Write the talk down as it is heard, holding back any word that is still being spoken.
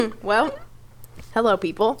Well, hello,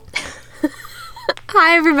 people.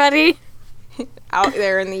 Hi, everybody. Out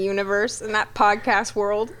there in the universe, in that podcast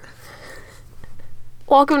world.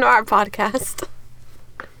 Welcome to our podcast.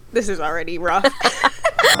 This is already rough.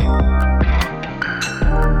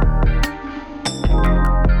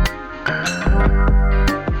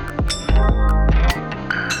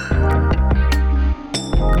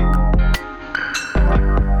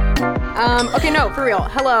 Okay, no, for real.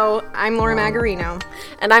 Hello, I'm Laura Magarino.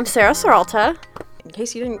 And I'm Sarah Soralta. In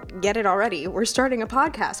case you didn't get it already, we're starting a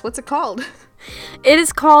podcast. What's it called? It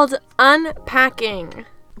is called Unpacking.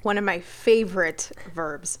 One of my favorite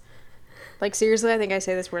verbs. Like, seriously, I think I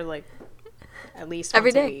say this word, like, at least Every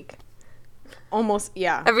once day. a week. Almost,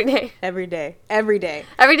 yeah. Every day. Every day. Every day.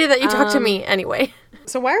 Every day that you talk to me, anyway.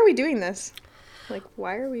 So why are we doing this? Like,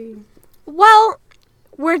 why are we... Well,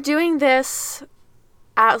 we're doing this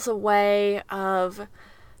as a way of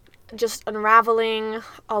just unraveling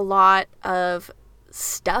a lot of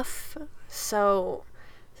stuff. So,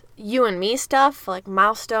 you and me stuff, like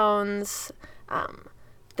milestones,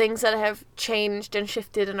 things that have changed and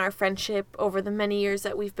shifted in our friendship over the many years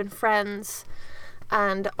that we've been friends,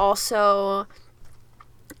 and also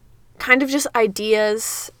kind of just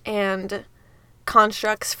ideas and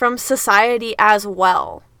constructs from society as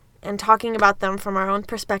well, and talking about them from our own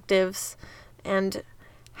perspectives and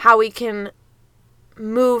how we can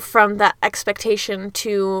move from that expectation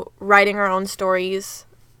to writing our own stories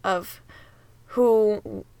of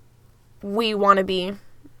who we want to be,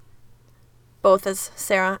 both as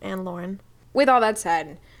Sarah and Lauren. With all that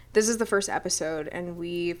said, this is the first episode, and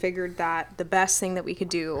we figured that the best thing that we could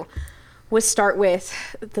do was start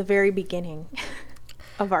with the very beginning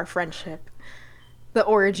of our friendship, the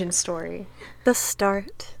origin story. The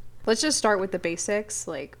start. Let's just start with the basics,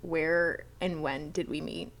 like where and when did we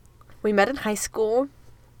meet? We met in high school,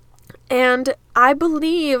 and I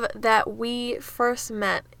believe that we first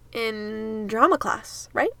met in drama class,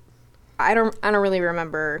 right? I don't really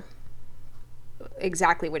remember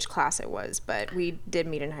exactly which class it was, but we did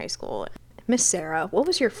meet in high school. Miss Sarah, what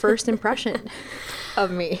was your first impression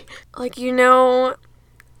of me? Like, you know,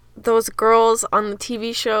 those girls on the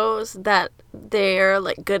TV shows that they're,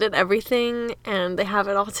 like, good at everything and they have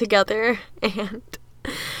it all together, and,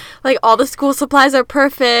 like, all the school supplies are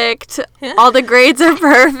perfect, all the grades are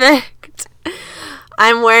perfect.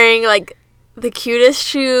 I'm wearing, like, the cutest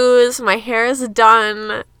shoes, my hair is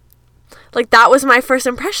done. Like, that was my first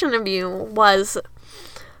impression of you, was,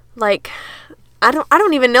 like, I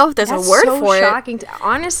don't even know if there's a word for it. That's so shocking.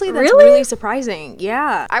 Honestly, that's Really? really surprising.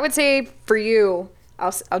 Yeah. I would say for you,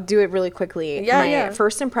 I'll do it really quickly. My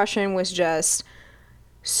first impression was just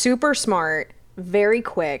super smart, very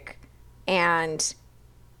quick, and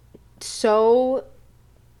so,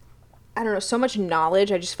 I don't know, so much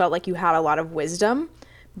knowledge. I just felt like you had a lot of wisdom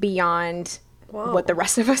beyond what the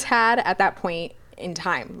rest of us had at that point in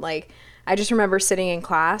time. Like, I just remember sitting in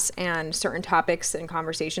class and certain topics and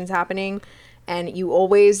conversations happening, and you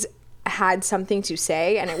always had something to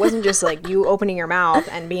say, and it wasn't just like you opening your mouth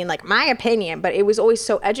and being like, my opinion, but it was always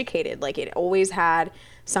so educated. Like, it always had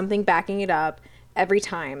something backing it up every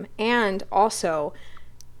time. And also,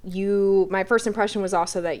 my first impression was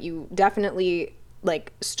also that you definitely,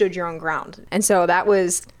 like, stood your own ground. And so that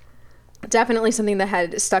was definitely something that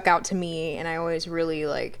had stuck out to me, and I always really,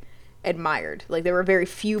 like, admired. Like, there were very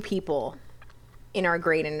few people in our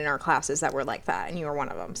grade and in our classes that were like that, and you were one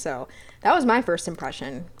of them. So that was my first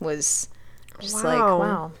impression, was just like,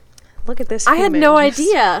 wow, look at this. I had no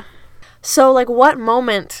idea. So, like, what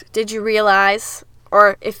moment did you realize,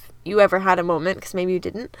 or if you ever had a moment, because maybe you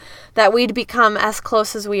didn't, that we'd become as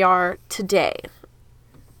close as we are today?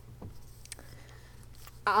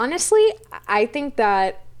 Honestly, I think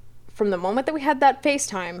that from the moment that we had that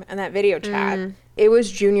FaceTime and that video chat, it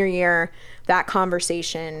was junior year, that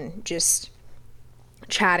conversation, just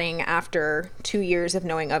chatting after 2 years of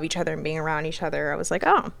knowing of each other and being around each other. I was like,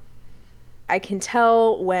 oh, I can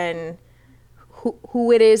tell when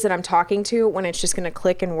who it is that I'm talking to, when it's just going to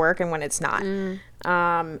click and work and when it's not.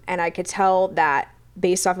 And I could tell that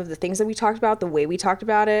based off of the things that we talked about, the way we talked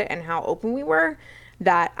about it, and how open we were,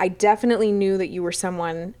 that I definitely knew that you were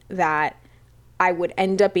someone that I would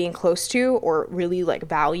end up being close to or really, like,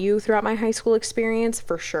 value throughout my high school experience,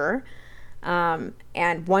 for sure.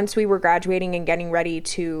 And once we were graduating and getting ready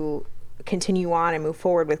to continue on and move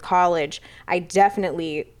forward with college, I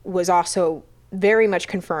definitely was also very much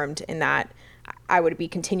confirmed in that I would be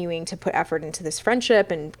continuing to put effort into this friendship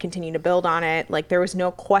and continue to build on it. Like, there was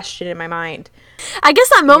no question in my mind. I guess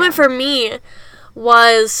that moment for me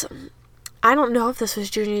was, I don't know if this was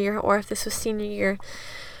junior year or if this was senior year,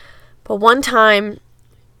 but one time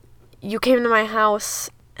you came to my house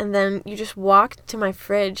and then you just walked to my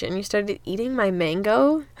fridge and you started eating my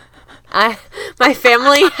mango. My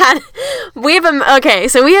family we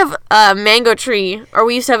have a mango tree, or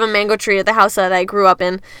we used to have a mango tree at the house that I grew up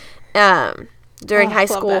in during high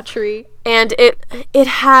school. Love that tree. And it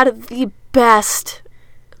had the best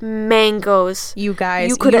mangoes you guys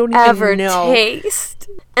you could ever taste.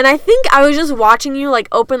 And I think I was just watching you like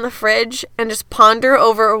open the fridge and just ponder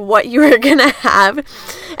over what you were gonna have,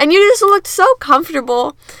 and you just looked so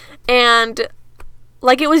comfortable and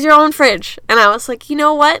like it was your own fridge. And I was like, you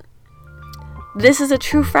know what, this is a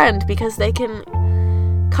true friend, because they can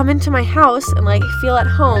come into my house and like feel at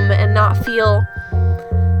home and not feel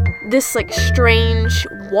this like strange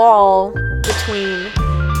wall between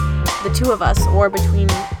the two of us, or between,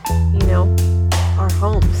 you know, our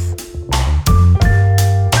homes.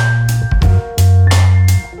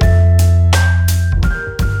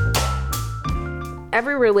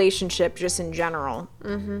 Every relationship, just in general,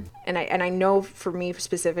 and I know for me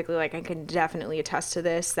specifically, like I can definitely attest to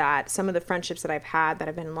this, that some of the friendships that I've had that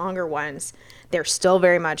have been longer ones, they're still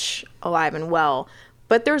very much alive and well,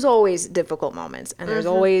 but there's always difficult moments, and there's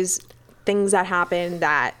always things that happen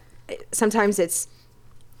that sometimes it's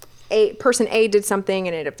person A did something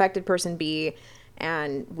and it affected person B,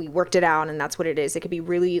 and we worked it out, and that's what it is. It could be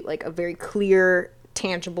really like a very clear,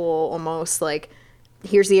 tangible, almost like,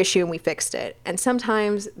 here's the issue and we fixed it. And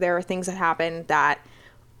sometimes there are things that happen that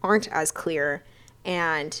aren't as clear,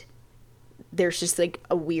 and there's just like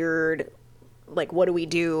a weird, like, what do we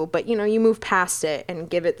do? But, you know, you move past it and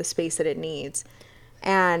give it the space that it needs.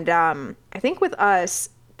 And I think with us,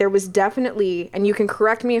 there was definitely, and you can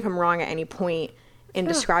correct me if I'm wrong at any point in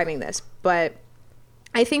describing this, but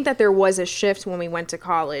I think that there was a shift when we went to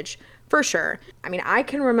college, for sure. I mean, I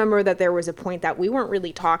can remember that there was a point that we weren't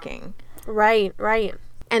really talking. Right.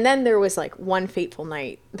 And then there was like one fateful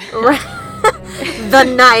night. Right. The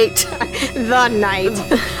night. The night.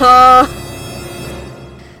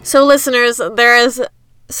 So listeners, there is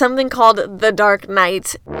something called The Dark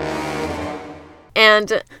Knight.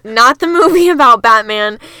 And not the movie about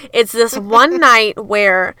Batman. It's this one night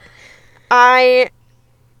where I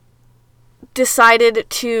decided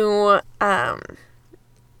to,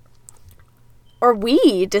 or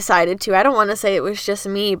we decided to, I don't want to say it was just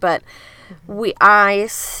me, but I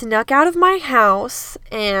snuck out of my house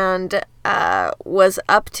and was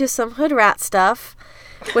up to some hood rat stuff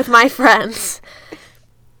with my friends.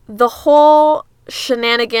 The whole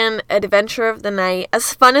shenanigan adventure of the night,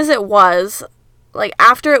 as fun as it was, like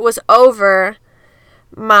after it was over,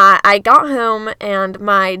 I got home and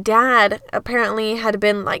my dad apparently had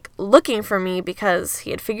been like looking for me because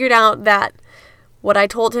he had figured out that what I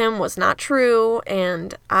told him was not true,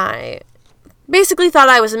 and I basically thought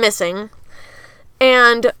I was missing.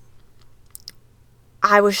 And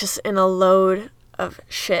I was just in a load of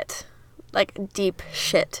shit, like deep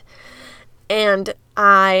shit. And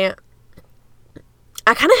I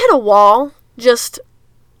kind of hit a wall, just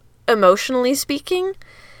emotionally speaking.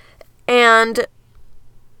 And,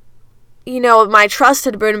 you know, my trust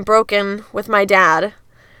had been broken with my dad.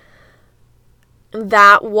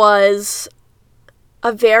 That was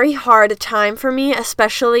a very hard time for me,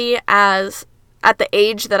 especially as at the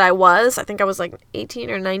age that I was. I think I was like 18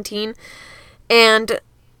 or 19. And,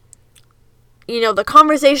 you know, the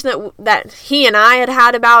conversation that he and I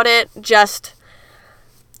had about it just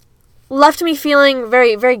left me feeling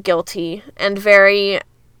very, very guilty and very,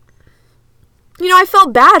 you know, I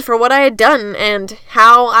felt bad for what I had done and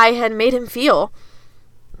how I had made him feel.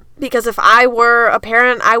 Because if I were a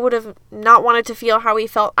parent, I would have not wanted to feel how he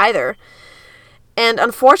felt either. And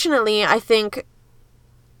unfortunately, I think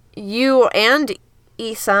you and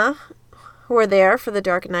Isa, who were there for the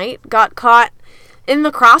Dark Knight, got caught in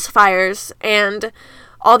the crossfires, and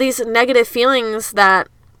all these negative feelings that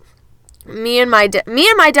me and my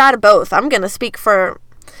dad both, I'm going to speak for,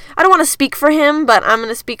 I don't want to speak for him, but I'm going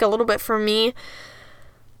to speak a little bit for me.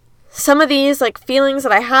 Some of these like feelings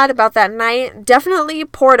that I had about that night definitely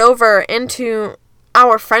poured over into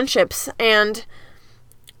our friendships, and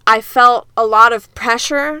I felt a lot of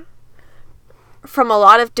pressure from a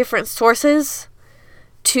lot of different sources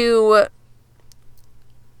to,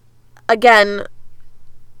 again,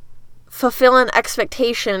 fulfill an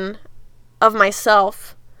expectation of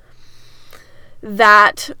myself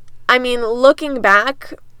that, I mean, looking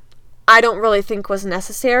back, I don't really think was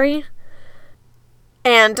necessary.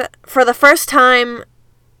 And for the first time,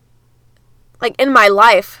 like, in my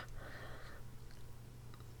life,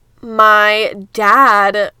 my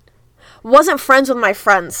dad wasn't friends with my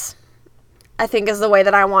friends, I think is the way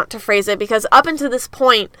that I want to phrase it. Because up until this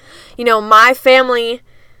point, you know, my family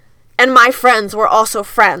and my friends were also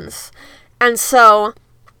friends. And so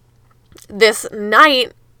this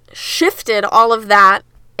night shifted all of that,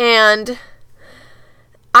 and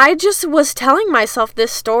I just was telling myself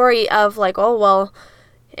this story of, like, oh, well,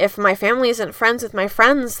 if my family isn't friends with my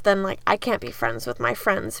friends, then, like, I can't be friends with my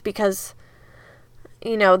friends because,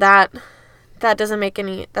 you know, that doesn't make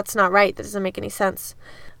any, that's not right. That doesn't make any sense.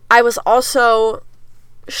 I was also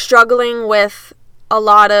struggling with a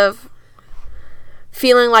lot of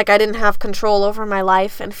feeling like I didn't have control over my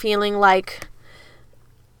life and feeling like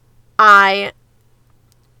I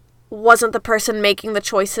wasn't the person making the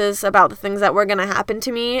choices about the things that were going to happen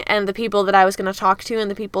to me and the people that I was going to talk to and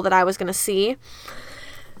the people that I was going to see. And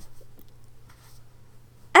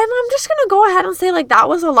I'm just going to go ahead and say, like, that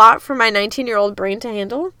was a lot for my 19-year-old brain to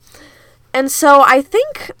handle. And so I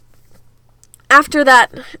think after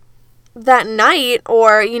that night,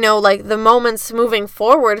 or, you know, like, the moments moving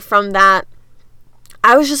forward from that,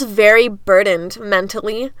 I was just very burdened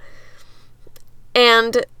mentally.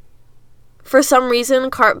 And for some reason,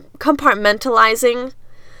 compartmentalizing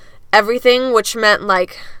everything, which meant,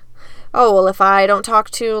 like, oh, well, if I don't talk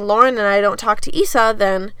to Lauren and I don't talk to Isa,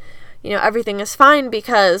 then, you know, everything is fine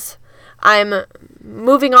because I'm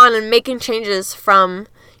moving on and making changes from,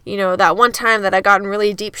 you know, that one time that I got in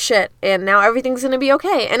really deep shit, and now everything's going to be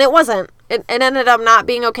okay. And it wasn't. It ended up not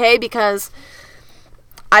being okay because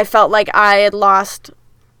I felt like I had lost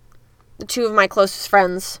two of my closest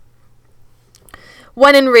friends.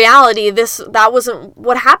 When in reality, that wasn't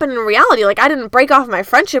what happened in reality. Like, I didn't break off my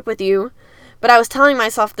friendship with you, but I was telling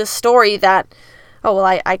myself this story that, oh,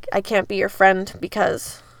 well, I can't be your friend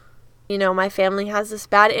because, you know, my family has this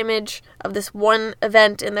bad image of this one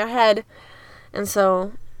event in their head. And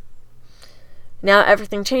so now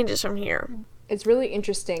everything changes from here. It's really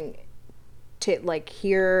interesting to, like,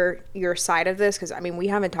 hear your side of this because, I mean, we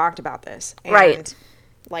haven't talked about this. And, right.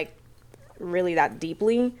 like, really that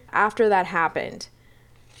deeply. After that happened,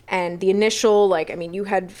 and the initial, like, I mean, you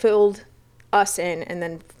had filled us in, and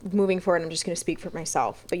then moving forward, I'm just going to speak for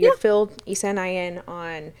myself. But you had filled Isa and I in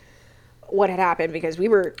on what had happened because we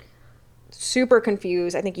were super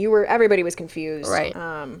confused. I think everybody was confused. Right.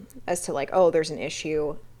 As to, like, oh, there's an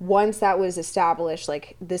issue. Once that was established,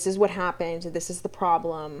 like, this is what happened, this is the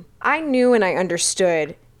problem. I knew and I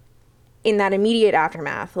understood in that immediate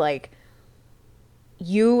aftermath, like,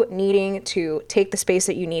 you needing to take the space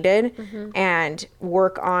that you needed and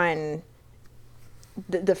work on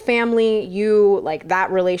the family, like, that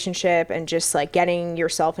relationship, and just, like, getting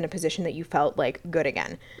yourself in a position that you felt, like, good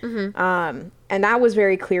again. And that was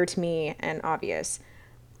very clear to me and obvious.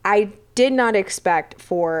 I did not expect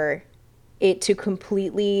for it to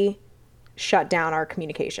completely shut down our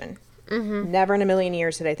communication. Never in a million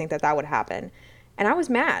years did I think that would happen. And I was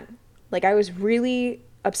mad. Like, I was really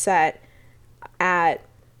upset at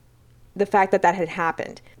the fact that had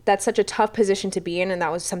happened. That's such a tough position to be in, and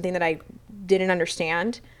that was something that I didn't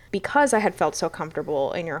understand because I had felt so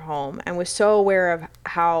comfortable in your home and was so aware of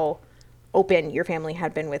how open your family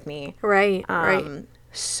had been with me. Right, right.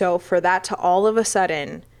 So for that to all of a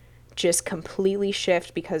sudden just completely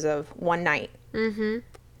shift because of one night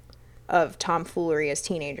of tomfoolery as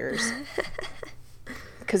teenagers,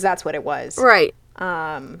 because that's what it was. Right.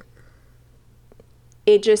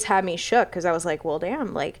 It just had me shook because I was like, well,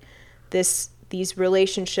 damn, like, these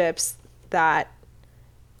relationships that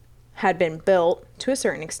had been built to a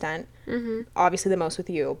certain extent, obviously the most with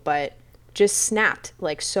you, but just snapped,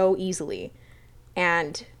 like, so easily.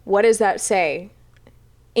 And what does that say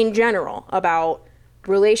in general about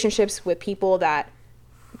relationships with people that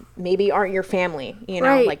maybe aren't your family, you know?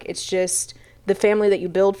 Right. Like, it's just the family that you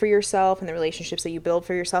build for yourself and the relationships that you build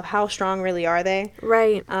for yourself. How strong really are they?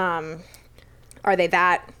 Right. Are they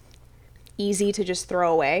that easy to just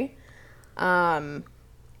throw away and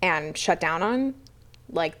shut down on?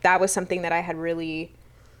 Like, that was something that I had really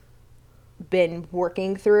been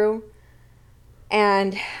working through.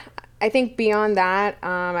 And I think beyond that,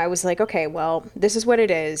 I was like, okay, well, this is what it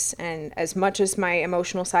is. And as much as my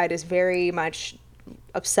emotional side is very much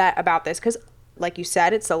upset about this, because, like you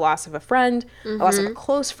said, it's the loss of a friend, a loss of a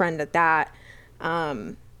close friend at that.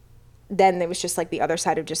 Then it was just, like, the other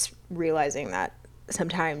side of just realizing that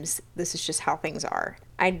sometimes this is just how things are.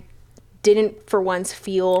 I didn't for once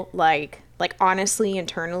feel like honestly,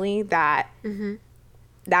 internally, that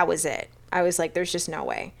that was it. I was like, there's just no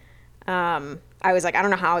way. I was like, I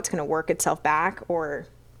don't know how it's going to work itself back or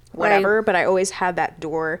whatever, right. But I always had that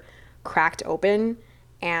door cracked open.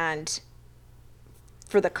 And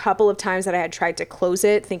for the couple of times that I had tried to close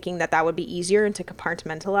it, thinking that would be easier and to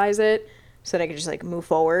compartmentalize it so that I could just, like, move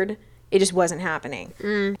forward, it just wasn't happening.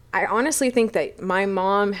 I honestly think that my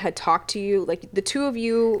mom had talked to you, like, the two of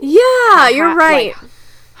you. Yeah, you're right. Like,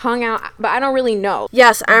 hung out, but I don't really know.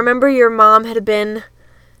 Yes, I remember your mom had been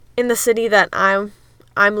in the city that I'm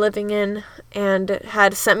living in and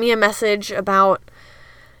had sent me a message about,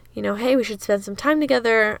 you know, hey, we should spend some time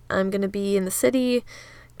together. I'm going to be in the city.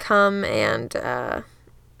 Come and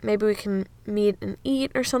maybe we can meet and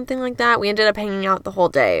eat or something like that. We ended up hanging out the whole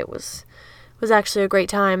day. It was actually a great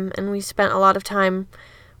time, and we spent a lot of time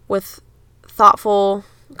with thoughtful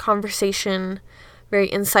conversation, very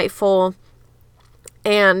insightful.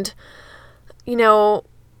 And, you know,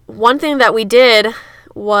 one thing that we did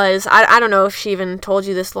was, I don't know if she even told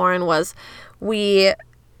you this, Lauren, was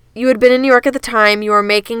you had been in New York at the time, you were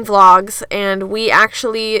making vlogs, and we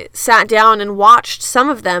actually sat down and watched some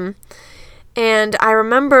of them. And I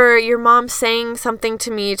remember your mom saying something to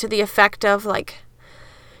me to the effect of, like,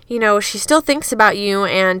 you know, she still thinks about you,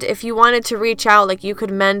 and if you wanted to reach out, like, you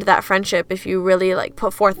could mend that friendship if you really, like,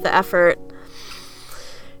 put forth the effort.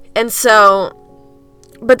 And so,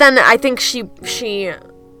 but then I think she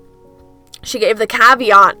gave the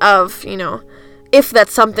caveat of, you know, if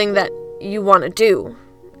that's something that you want to do,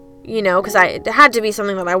 you know, because it had to be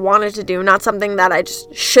something that I wanted to do, not something that I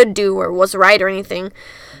just should do or was right or anything.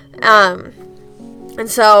 And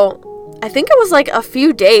so I think it was like a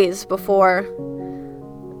few days before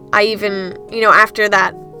I even, you know, after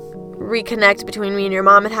that reconnect between me and your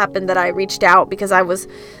mom had happened, that I reached out, because I was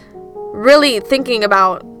really thinking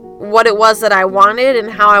about what it was that I wanted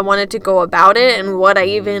and how I wanted to go about it and what I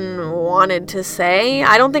even wanted to say.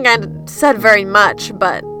 I don't think I said very much,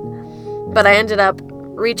 but I ended up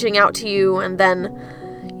reaching out to you, and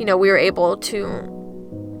then, you know, we were able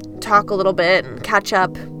to talk a little bit and catch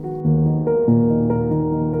up.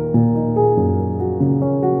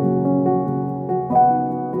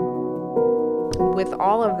 With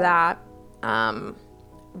all of that,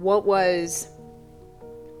 what was,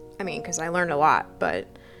 I mean, because I learned a lot, but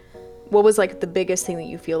what was like the biggest thing that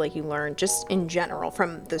you feel like you learned just in general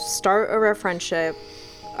from the start of our friendship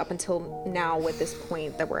up until now with this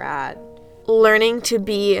point that we're at? Learning to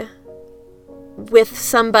be with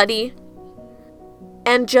somebody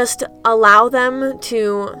and just allow them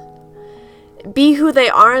to be who they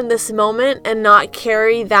are in this moment and not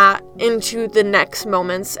carry that into the next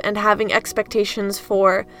moments, and having expectations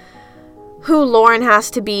for who Lauren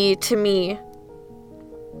has to be to me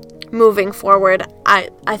moving forward. I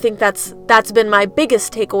think that's been my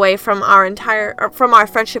biggest takeaway from our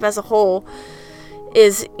friendship as a whole,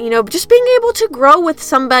 is, you know, just being able to grow with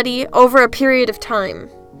somebody over a period of time.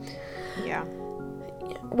 Yeah.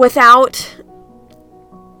 Without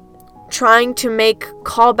trying to make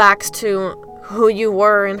callbacks to who you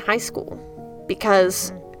were in high school,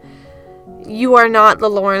 because you are not the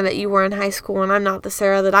Lauren that you were in high school, and I'm not the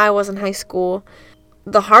Sarah that I was in high school.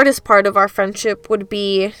 The hardest part of our friendship would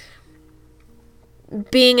be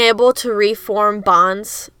being able to reform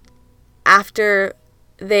bonds after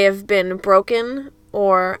they have been broken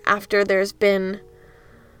or after there's been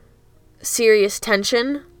serious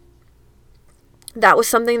tension. That was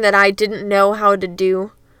something that I didn't know how to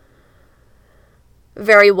do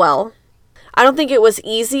very well. I don't think it was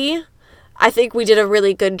easy. I think we did a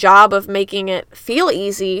really good job of making it feel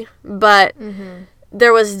easy, but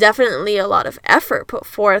there was definitely a lot of effort put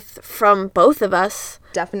forth from both of us.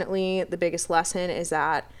 Definitely the biggest lesson is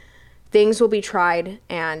that things will be tried,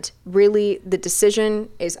 and really the decision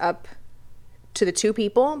is up to the two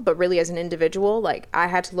people, but really as an individual, like, I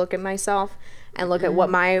had to look at myself and look at what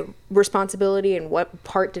my responsibility and what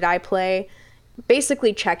part did I play.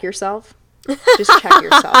 Basically check yourself. Just check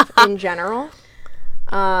yourself in general.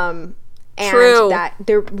 And True. That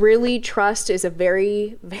there really, trust is a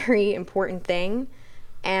very, very important thing,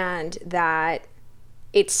 and that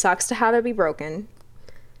it sucks to have it be broken,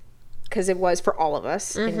 because it was for all of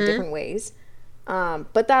us in different ways.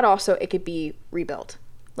 But that also, it could be rebuilt.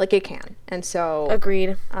 Like, it can. And so...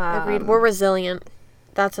 Agreed. We're resilient.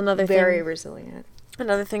 That's another thing. Very resilient.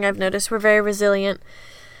 Another thing I've noticed, we're very resilient.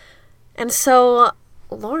 And so,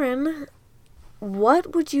 Lauren,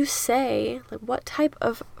 what would you say, like, what type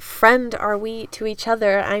of friend are we to each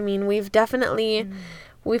other? I mean, we've definitely,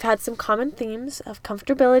 we've had some common themes of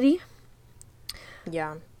comfortability.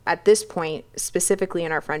 Yeah. At this point, specifically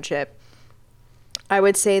in our friendship, I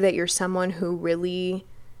would say that you're someone who really,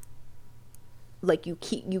 like, you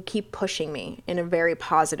keep pushing me in a very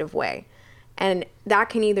positive way. And that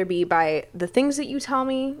can either be by the things that you tell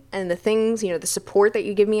me and the things, you know, the support that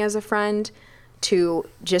you give me as a friend to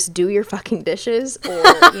just do your fucking dishes, or,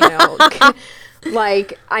 you know,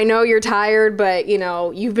 like, I know you're tired, but, you know,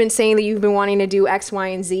 you've been saying that you've been wanting to do X, Y,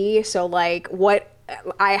 and Z. So, like,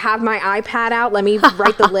 I have my iPad out. Let me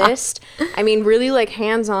write the list. I mean, really, like,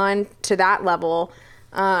 hands-on to that level,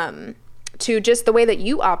 to just the way that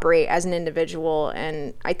you operate as an individual.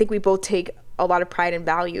 And I think we both take a lot of pride and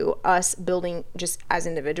value us building just as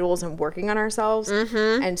individuals and working on ourselves.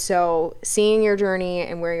 And so seeing your journey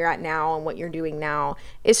and where you're at now and what you're doing now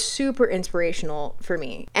is super inspirational for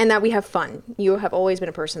me, and that we have fun. You have always been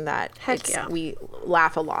a person that we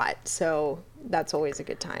laugh a lot, so that's always a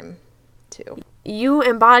good time too. You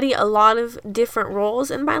embody a lot of different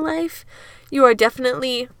roles in my life. You are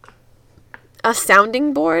definitely a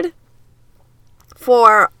sounding board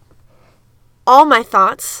for all my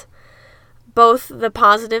thoughts, both the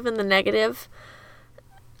positive and the negative.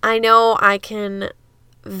 I know I can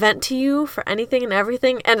vent to you for anything and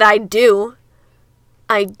everything, and I do.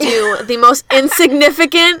 The most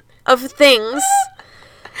insignificant of things.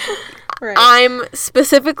 Right. I'm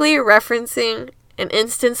specifically referencing an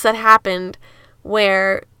instance that happened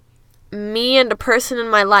where me and a person in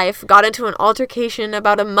my life got into an altercation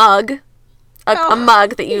about a mug. A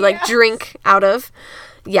mug that you like drink out of.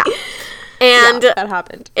 Yeah. And that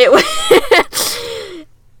happened.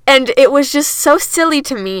 And it was just so silly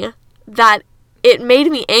to me that it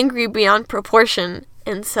made me angry beyond proportion.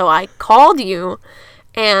 And so I called you,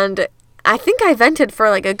 and I think I vented for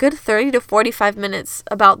like a good 30 to 45 minutes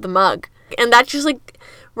about the mug. And that just like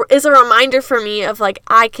is a reminder for me of like,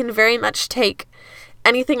 I can very much take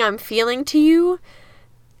anything I'm feeling to you,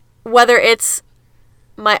 whether it's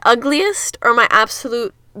my ugliest or my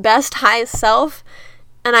absolute best, highest self,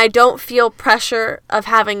 and I don't feel pressure of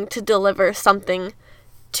having to deliver something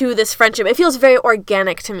to this friendship. It feels very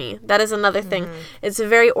organic to me. That is another thing. It's a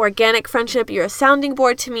very organic friendship. You're a sounding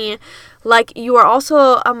board to me. Like, you are also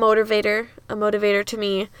a motivator to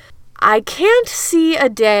me. I can't see a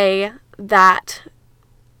day that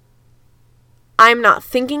I'm not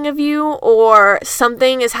thinking of you or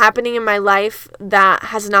something is happening in my life that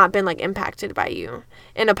has not been like impacted by you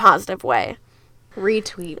in a positive way.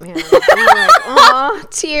 Retweet, man. I'm like, oh,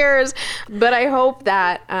 tears. But I hope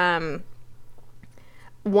that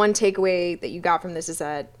one takeaway that you got from this is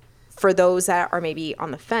that for those that are maybe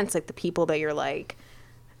on the fence, like the people that you're like,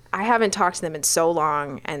 I haven't talked to them in so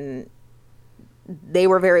long, and we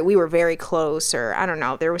were very close, or I don't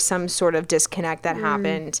know, there was some sort of disconnect that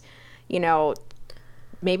happened, you know,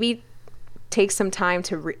 maybe take some time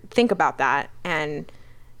to think about that. And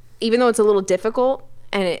even though it's a little difficult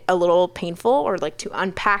and a little painful, or like to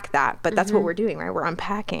unpack that, but that's what we're doing, right? We're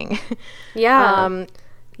unpacking. To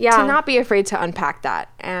not be afraid to unpack that.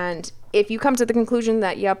 And if you come to the conclusion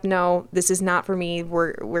that, yep, no, this is not for me,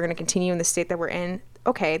 we're going to continue in the state that we're in,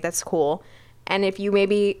 okay, that's cool. And if you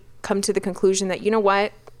maybe come to the conclusion that, you know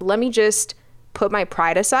what, let me just put my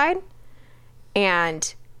pride aside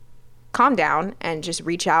and calm down and just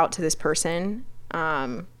reach out to this person,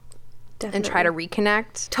 and try to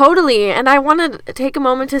reconnect. Totally. And I want to take a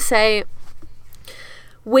moment to say,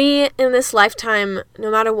 we in this lifetime,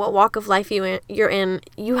 no matter what walk of life you're in,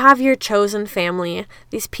 you have your chosen family.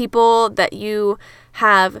 These people that you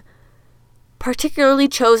have particularly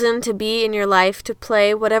chosen to be in your life, to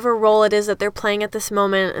play whatever role it is that they're playing at this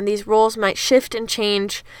moment. And these roles might shift and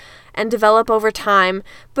change and develop over time.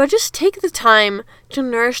 But just take the time to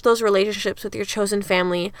nourish those relationships with your chosen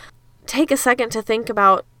family. Take a second to think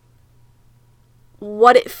about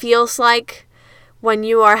what it feels like when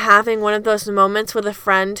you are having one of those moments with a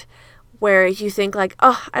friend where you think like,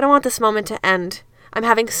 oh, I don't want this moment to end. I'm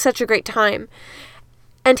having such a great time.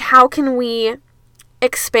 And how can we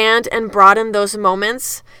expand and broaden those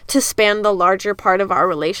moments to span the larger part of our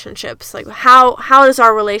relationships? Like, how does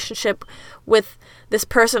our relationship with this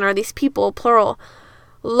person or these people, plural,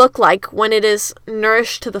 look like when it is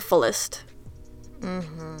nourished to the fullest?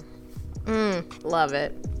 Love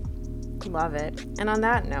it. Love it. And on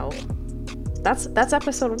that note, that's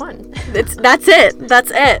episode 1. That's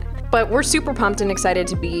it. But we're super pumped and excited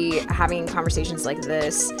to be having conversations like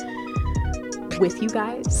this with you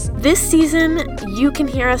guys. This season, you can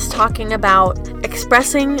hear us talking about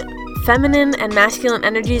expressing feminine and masculine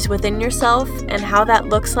energies within yourself and how that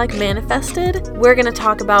looks like manifested. We're going to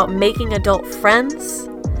talk about making adult friends,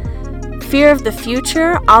 fear of the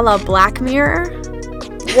future a la Black Mirror,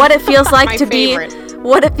 what it feels like to favorite.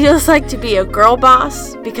 What it feels like to be a girl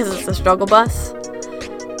boss, because it's the struggle bus,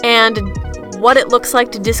 and what it looks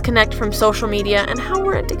like to disconnect from social media and how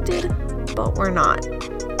we're addicted, but we're not,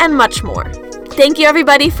 and much more. Thank you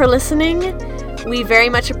everybody for listening. We very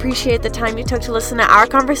much appreciate the time you took to listen to our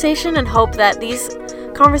conversation and hope that these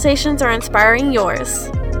conversations are inspiring yours.